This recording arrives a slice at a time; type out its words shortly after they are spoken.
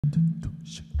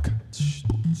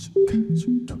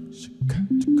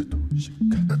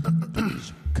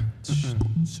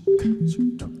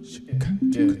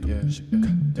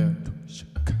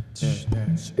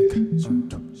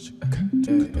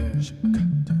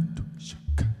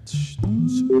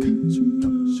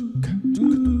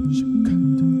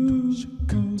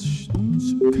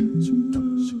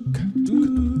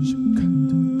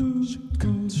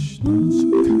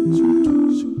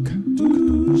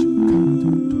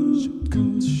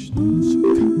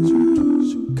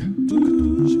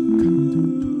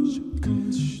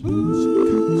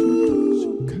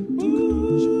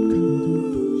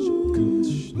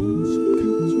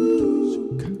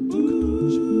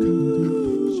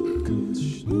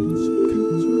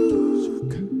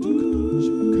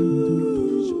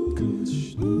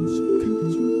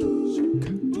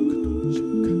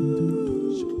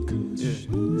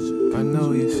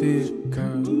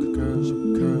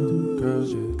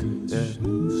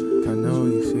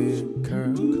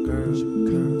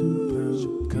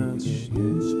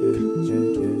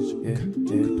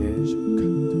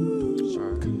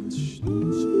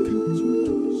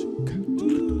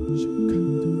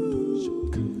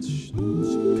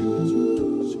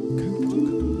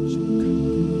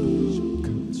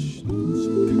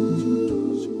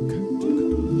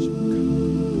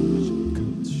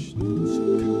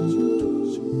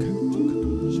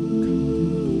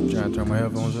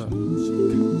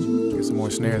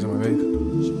Snares on my bass.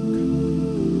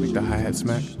 Make the hi-hat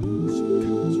smack. A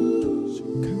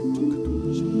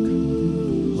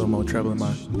little more treble in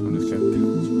mine. I'm just kidding.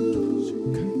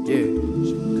 Yeah.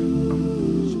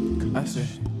 I said,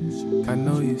 I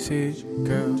know you see it,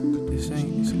 girl. This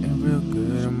ain't sitting real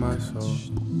good in my soul.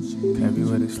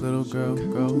 Everywhere this little girl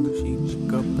goes, she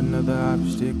pick up another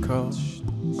obstacle.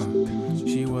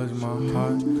 She was my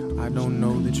heart. I don't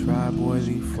know the tribe or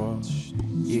the fault.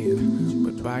 Yeah,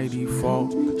 but by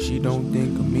default, she don't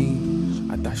think of me.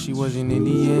 I thought she was an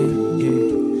Indian,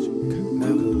 yeah,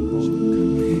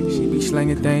 Navajo. She be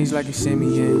slanging things like a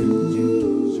simian,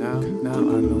 yeah. Now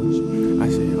I know. I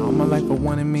said all my life I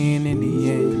wanted me an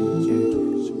Indian,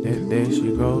 yeah. There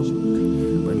she goes,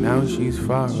 but now she's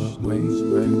far away,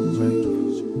 right.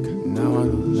 Now I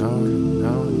know,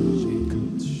 yeah.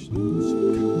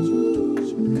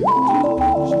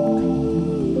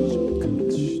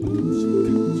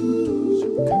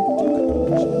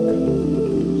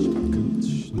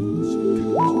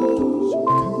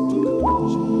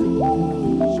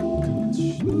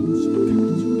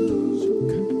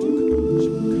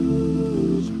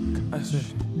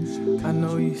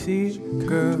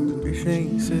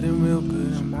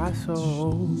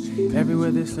 Soul.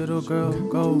 Everywhere this little girl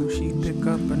goes, she pick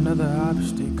up another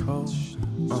obstacle.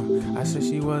 I said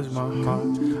she was my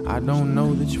heart. I don't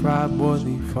know the tribe or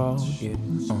the fault, yeah.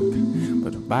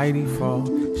 But by default,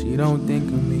 she don't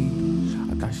think of me.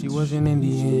 I thought she was an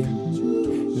Indian,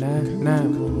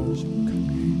 Navajo.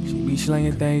 She be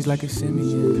slanging things like a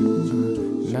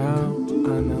simian. Now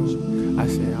I know. I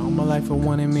said all my life I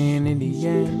wanted me an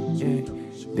Indian, yeah.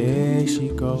 There she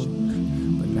goes.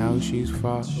 Now she's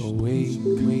far away,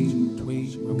 wait.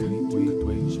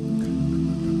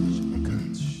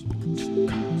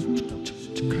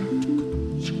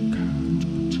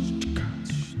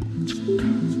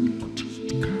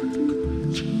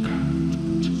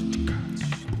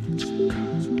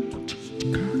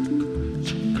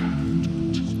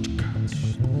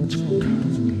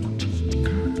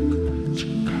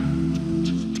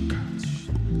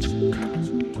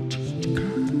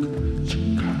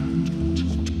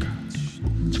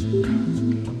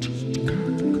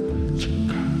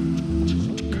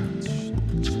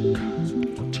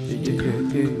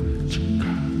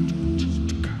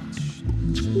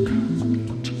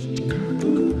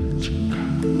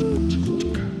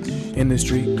 In the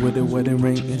street with a wedding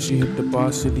ring, and she hit the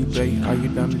bar, city bay. Are you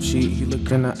down to cheat? He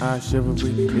looked in her eyes, chivalry.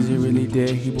 Is he really dead?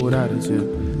 He pulled out his hip.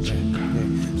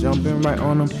 Jumping right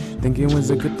on him, thinking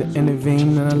was it good to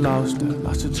intervene, and I lost her.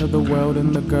 Lost her to the world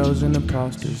and the girls and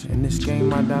imposters. In this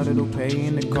game, I doubt it'll pay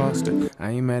and it cost her.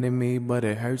 I ain't mad at me, but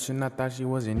it hurts, and I thought she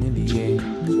was an Indian.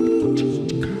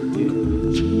 Yeah.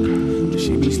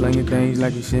 She be slinging things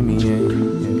like a simian.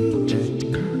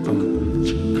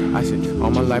 I said, all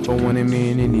my life I wanted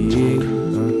me an Indian.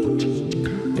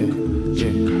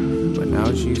 Yeah. But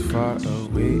now she's far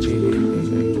away.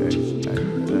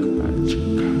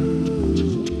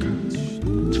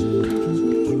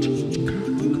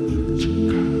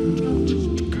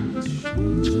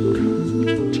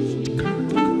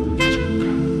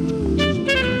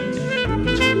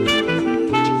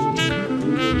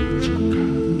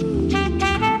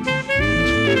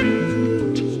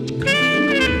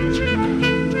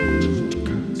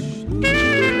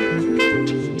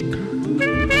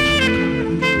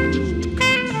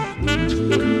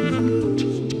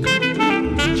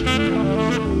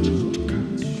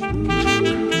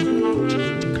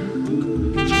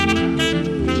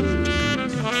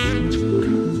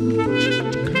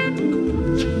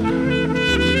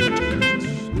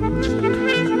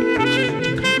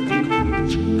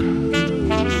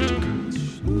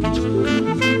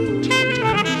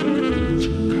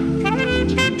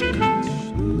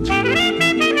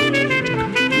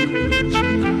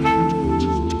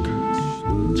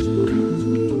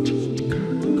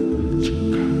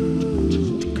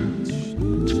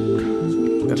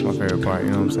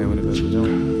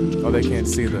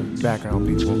 see the background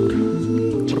people.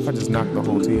 What if I just knocked the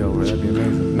whole T over? That'd be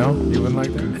amazing. No? You wouldn't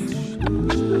like that?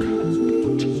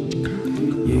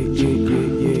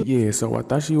 Yeah. So I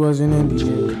thought she was an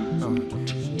Indian.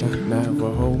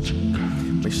 Navajo.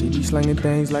 But she be slinging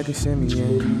things like a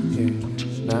Simeon. Yeah.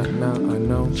 Now I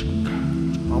know.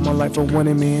 All my life I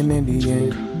wanted me an Indian.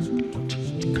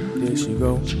 There she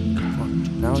go.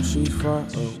 Now she's far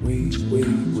away.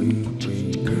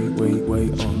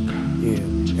 Yeah.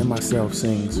 And myself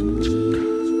sings. Ooh.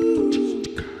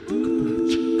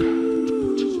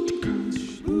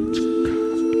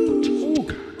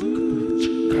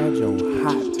 God, you're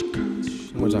hot.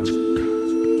 One more time.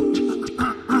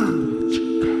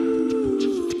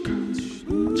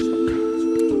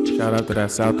 Shout out to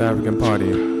that South African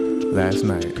party last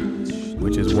night,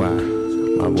 which is why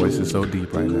my voice is so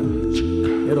deep right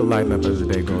now. It'll lighten up as the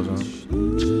day goes on.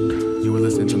 You were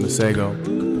listening to Masego.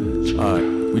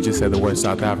 We just said the word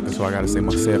South Africa, so I gotta say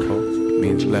Masego.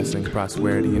 Means blessing,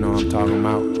 prosperity, you know what I'm talking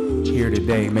about. Here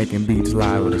today, making beats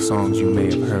live with the songs you may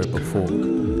have heard before.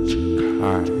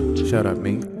 Alright, shut up,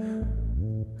 me.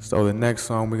 So the next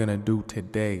song we're gonna do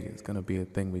today is gonna be a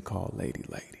thing we call Lady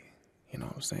Lady. You know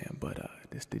what I'm saying? But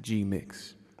this the G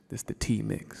mix. This the T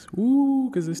mix.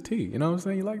 Ooh, cause it's T. You know what I'm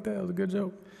saying? You like that? That was a good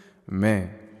joke. Man,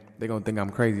 they gonna think I'm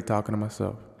crazy talking to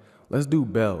myself. Let's do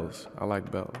bells. I like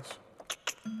bells.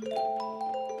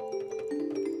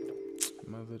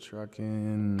 Mother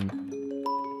trucking.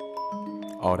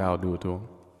 Oh, that'll do it to him.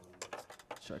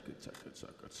 Check it. Yeah.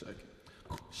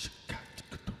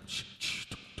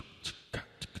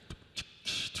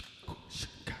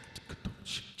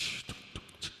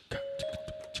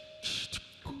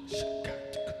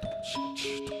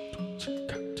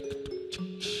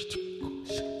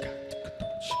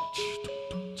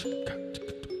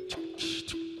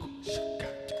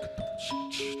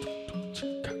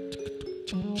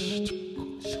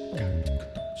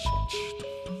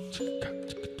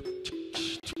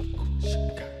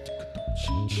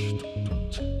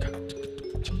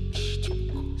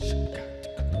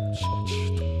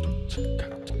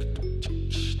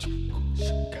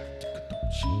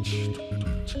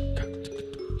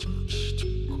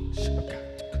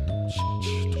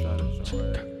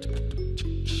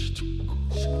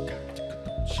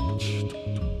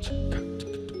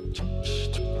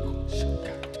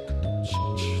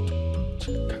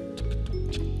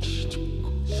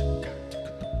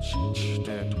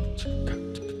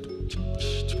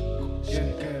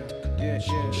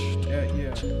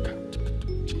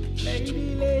 Lady.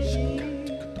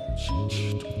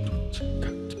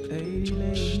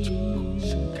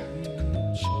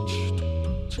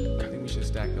 I think we should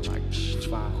stack it like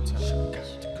 5 times,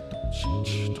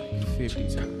 like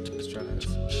 50 times. Let's try this.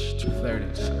 30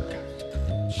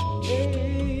 times.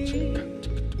 Lady.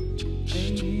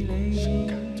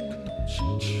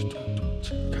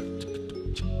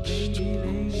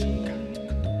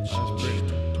 That's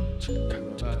pretty.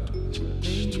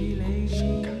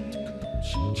 Lady.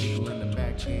 People in the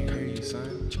back can't hear you, son.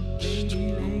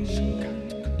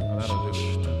 Oh, that'll do.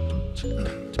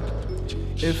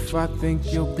 If I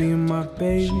think you'll be my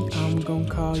baby, I'm gon'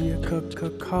 call you,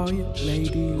 call you,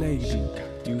 lady.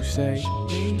 You say,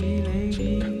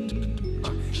 lady.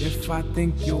 If I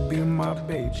think you'll be my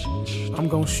baby, I'm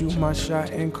gon' shoot my shot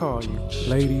and call you,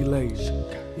 lady.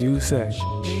 You say,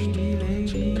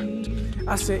 lady.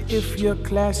 I say, if you're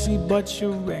classy but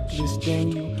you're reckless,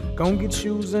 then you gon' get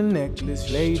you a necklace,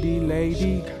 lady.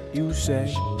 You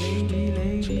say,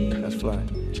 lady. That's fly.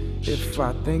 If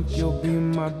I think you'll be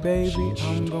my baby,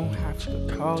 I'm gon' have to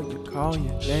call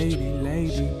you,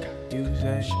 lady. You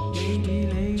say,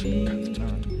 lady.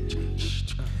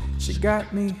 She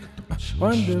got me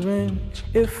wondering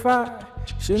if I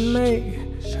should make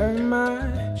her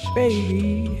my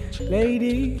baby,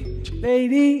 lady.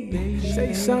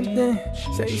 Say something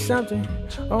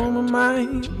on my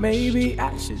mind. Maybe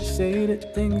I should say the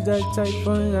things that type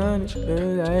on honest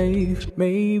life.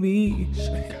 Maybe.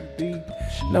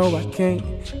 No, I can't.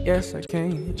 Yes, I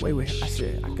can. Wait. I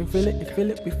said I can feel it.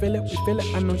 We feel it.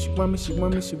 I know she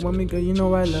want me. Girl, you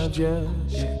know I love ya.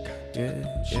 Yeah.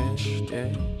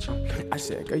 I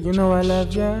said, girl, you know I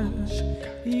love ya.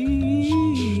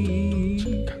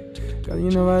 Girl, you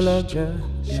know I love ya.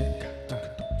 Yeah.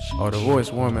 Oh, the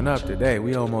voice warming up today.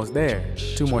 We almost there.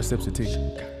 2 more sips of tea.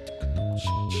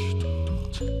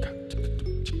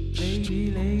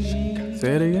 Lady.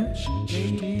 Say it again.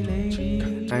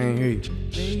 Lady. I ain't hear you.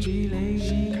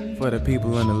 Lady. For the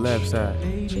people on the left side.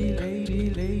 Lady.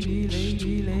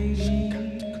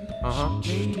 Uh-huh.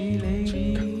 Lady.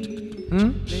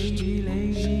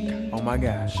 Lady. Oh my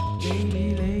gosh.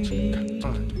 Lady.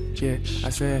 Yeah, I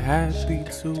said happy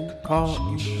to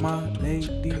call you my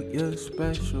lady, you're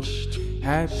special.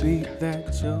 Happy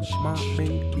that you're my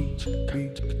baby, be.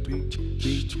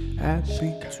 Happy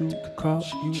to call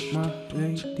you my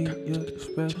lady, you're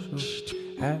special.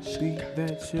 Happy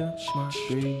that you're my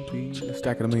baby. Let's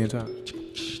stack it a million times.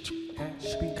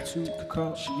 Happy to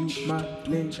call you my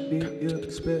lady, you're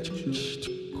special.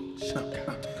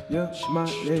 You're my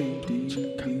lady.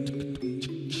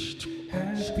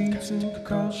 Happy to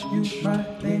call you my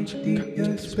lady,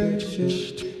 you're special.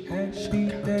 Happy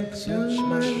that you're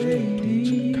my lady.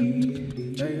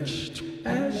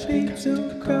 Happy to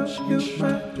call you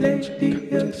my lady,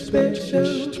 you're special.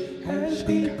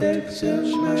 Happy that you're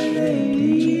my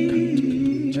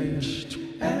lady.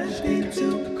 Happy to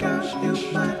call you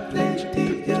my lady,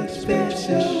 you're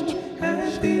special.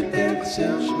 Happy that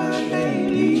you're my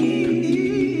lady.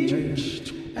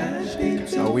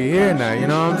 Oh, we here now, you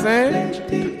know what I'm saying?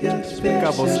 A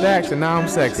couple stacks and now I'm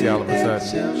sexy all of a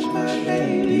sudden.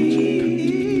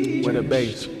 With a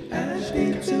bass.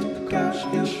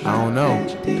 I don't know.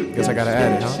 Guess I gotta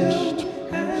add it, huh?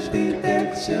 Happy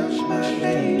that you're my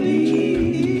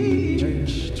lady.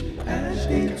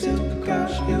 Happy to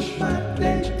call you my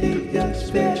lady, you're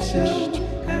special.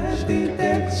 Happy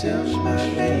that you're my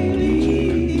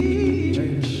lady.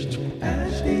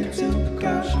 Happy to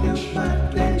call you my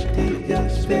lady, you're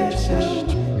special.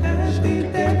 Happy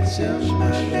that you're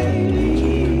my lady.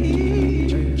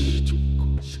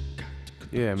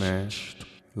 Yeah, man.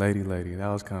 Lady, that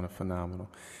was kind of phenomenal.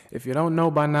 If you don't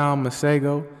know by now, I'm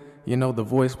Masego. You know, the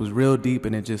voice was real deep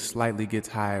and it just slightly gets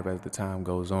higher as the time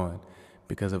goes on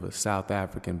because of a South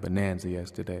African bonanza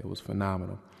yesterday. It was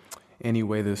phenomenal.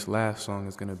 Anyway, this last song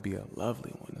is going to be a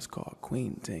lovely one. It's called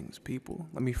Queen Sings, people.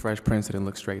 Let me Fresh Prince it and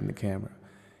look straight in the camera.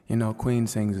 You know, Queen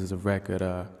Sings is a record,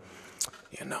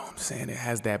 you know what I'm saying? It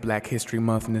has that Black History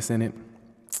Monthness in it.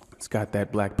 It's got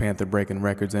that Black Panther breaking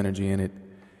records energy in it.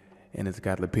 And it's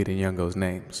got Lupita Nyong'o's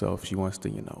name. So if she wants to,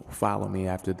 you know, follow me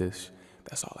after this,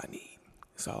 that's all I need.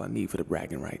 That's all I need for the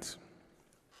bragging rights.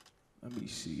 Let me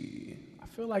see. I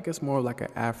feel like it's more like an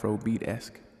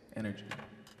Afrobeat-esque energy.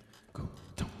 Go.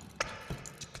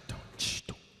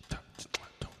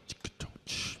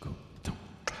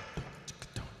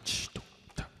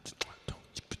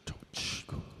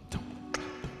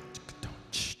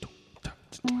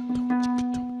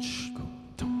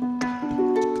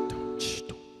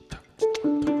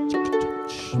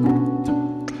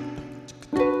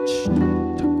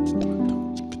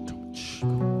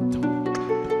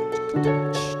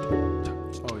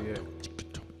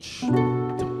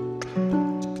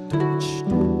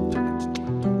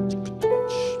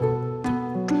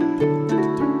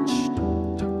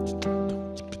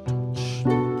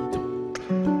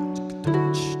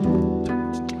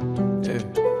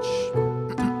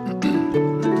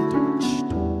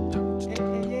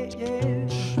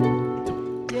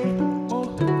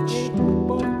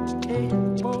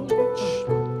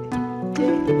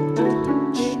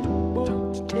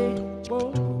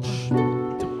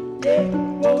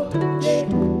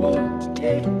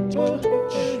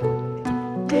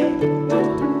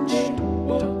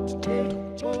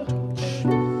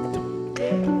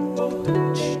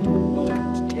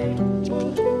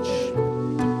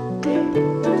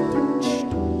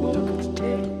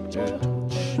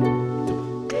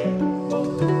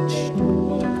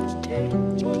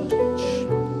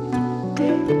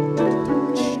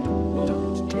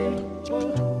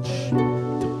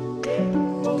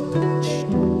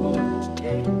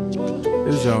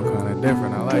 This joke kinda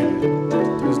different, I like it.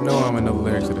 There's no I'm in the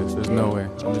lyrics to this, there's no way.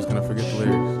 I'm just gonna forget the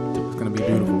lyrics. It's gonna be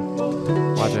beautiful.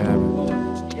 Watch it happen.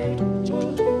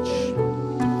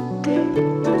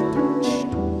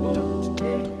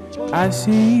 I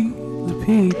see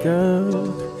Lupita,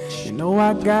 you know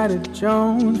I got a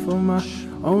Jones for my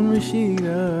own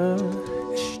Rashida.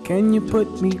 Can you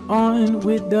put me on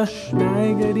with the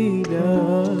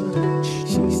Nigarita?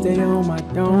 She stay on my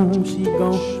dome, she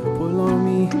gon' pull on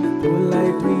me, pull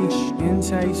like me,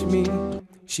 entice me.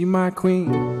 She my queen.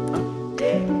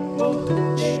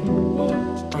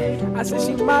 I said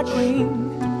she my queen.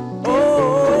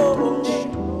 Oh,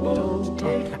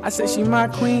 I said she my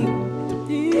queen.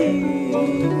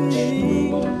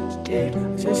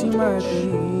 I said she my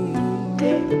queen.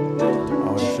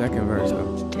 Oh, the second verse though.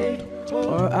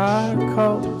 Or I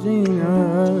call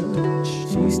Gina,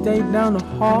 she stayed down the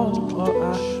hall. Or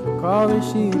I call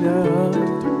Rashida,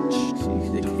 she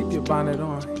said keep your bonnet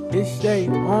on. It stay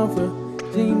on for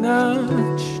Gina.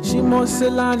 She more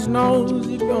Solange knows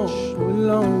it gon'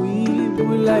 pull on weed,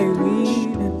 pull like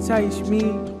weed, entice me.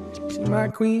 She my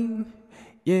queen,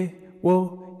 yeah,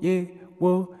 whoa, yeah,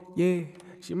 whoa, yeah.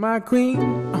 She my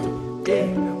queen. yeah,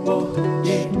 whoa,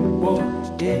 yeah, whoa,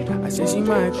 yeah. I said she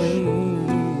my queen.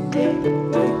 Yeah,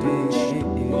 my queen.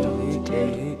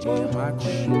 You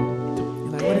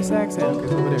like, where the sax at?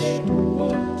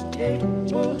 Okay,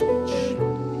 it's over there.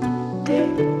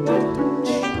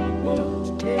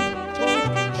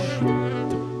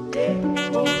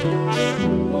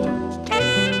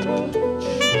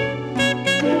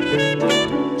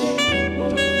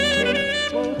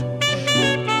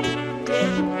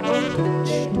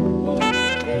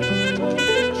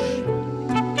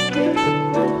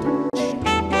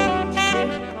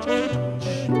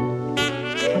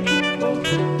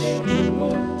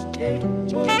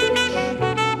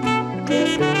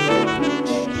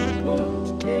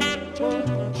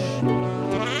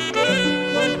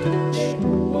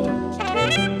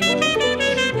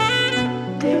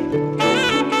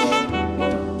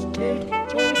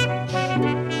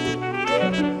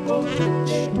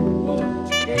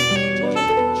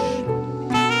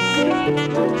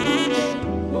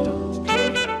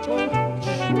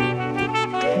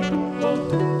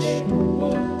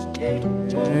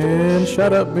 And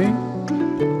shut up, B.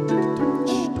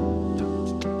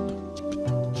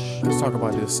 Let's talk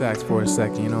about this sax for a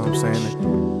second, you know what I'm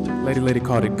saying? Lady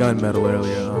called it gunmetal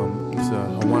earlier. It's a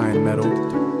Hawaiian metal.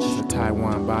 It's a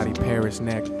Taiwan body, Paris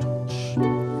neck.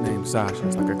 Named Sasha.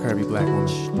 It's like a curvy black woman.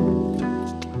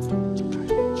 Just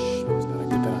gotta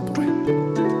get that out the way.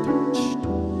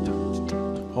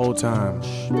 Whole time,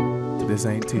 this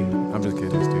ain't tea. I'm just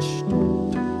kidding, it's tea.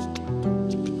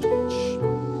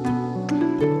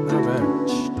 Not bad.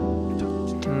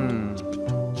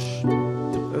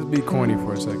 Let's be corny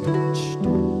for a second.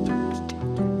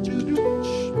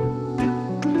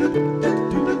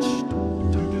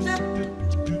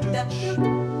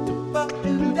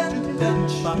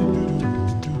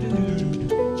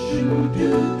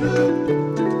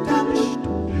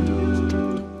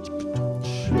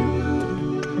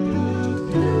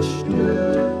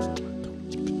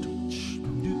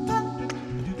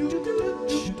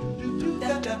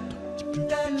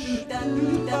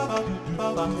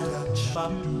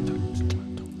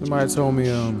 Somebody told me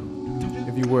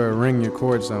if you wear a ring, your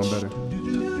chords sound better.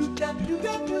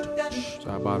 So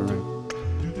I bought a ring.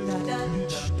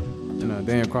 And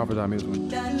Dan Crawford got me this one.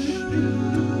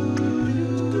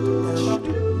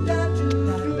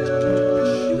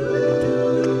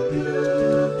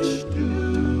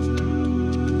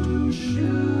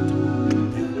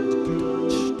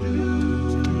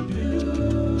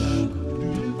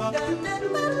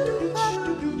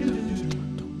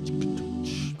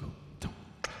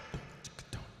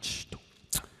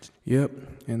 Yep,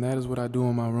 and that is what I do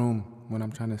in my room when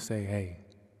I'm trying to say, hey.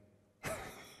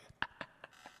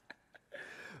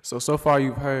 So far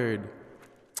you've heard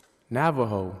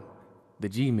Navajo, the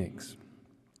G mix.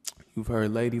 You've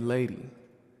heard Lady,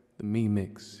 the me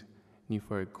mix. And you've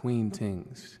heard Queen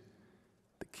Tings,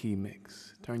 the key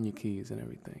mix. Turn your keys and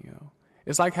everything, yo.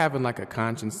 It's like having like a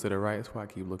conscience to the right. That's why I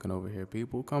keep looking over here,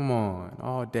 people. Come on,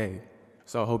 all day.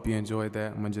 So I hope you enjoyed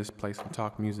that. I'm gonna just play some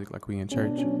talk music like we in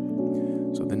church.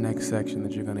 So the next section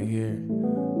that you're gonna hear,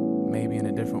 maybe in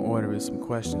a different order, is some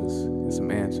questions and some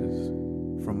answers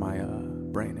from my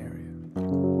brain area.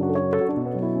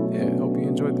 Yeah, hope you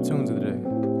enjoyed the tunes of the day.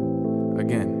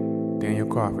 Again, Daniel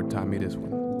Crawford taught me this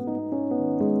one.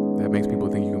 That makes people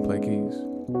think you can play keys.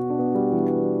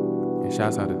 And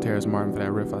shouts out to Terrace Martin for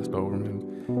that riff I stole from him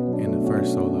in the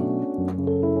first solo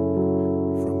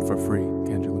from For Free,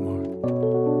 Kendrick Lamar.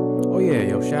 Oh yeah,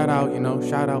 yo, shout out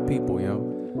people, yo.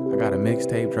 I got a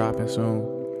mixtape dropping soon.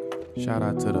 Shout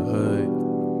out to the hood.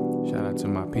 Shout out to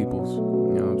my peoples.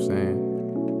 You know what I'm saying?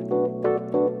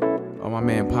 Oh, my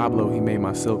man Pablo, he made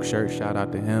my silk shirt. Shout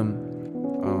out to him.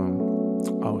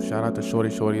 Shout out to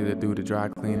Shorty that do the dry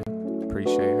cleaning.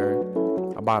 Appreciate her.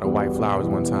 I bought her white flowers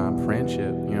one time. Friendship,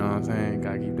 you know what I'm saying?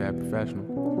 Gotta keep that professional.